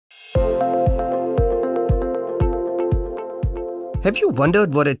Have you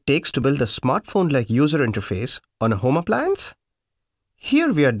wondered what it takes to build a smartphone-like user interface on a home appliance?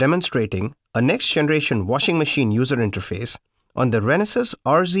 Here we are demonstrating a next-generation washing machine user interface on the Renesas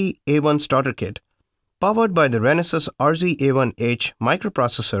RZ A1 starter kit, powered by the Renesas RZ A1H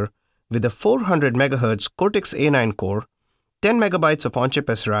microprocessor with a 400 MHz Cortex-A9 core, 10 MB of on-chip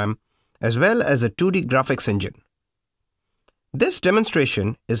SRAM, as well as a 2D graphics engine. This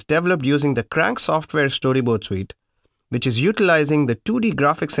demonstration is developed using the Crank Software Storyboard Suite, which is utilizing the 2D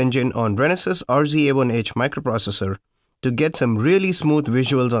graphics engine on Renesas RZ A1H microprocessor to get some really smooth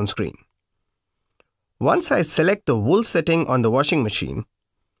visuals on screen. Once I select the wool setting on the washing machine,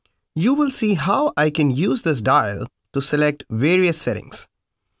 you will see how I can use this dial to select various settings.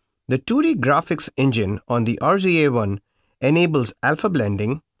 The 2D graphics engine on the RZ A1 enables alpha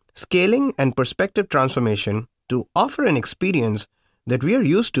blending, scaling, and perspective transformation to offer an experience that we are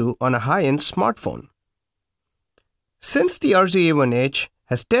used to on a high-end smartphone. Since the RZ A1H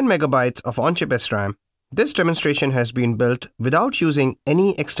has 10 MB of on-chip SRAM, this demonstration has been built without using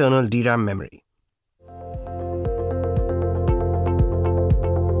any external DRAM memory.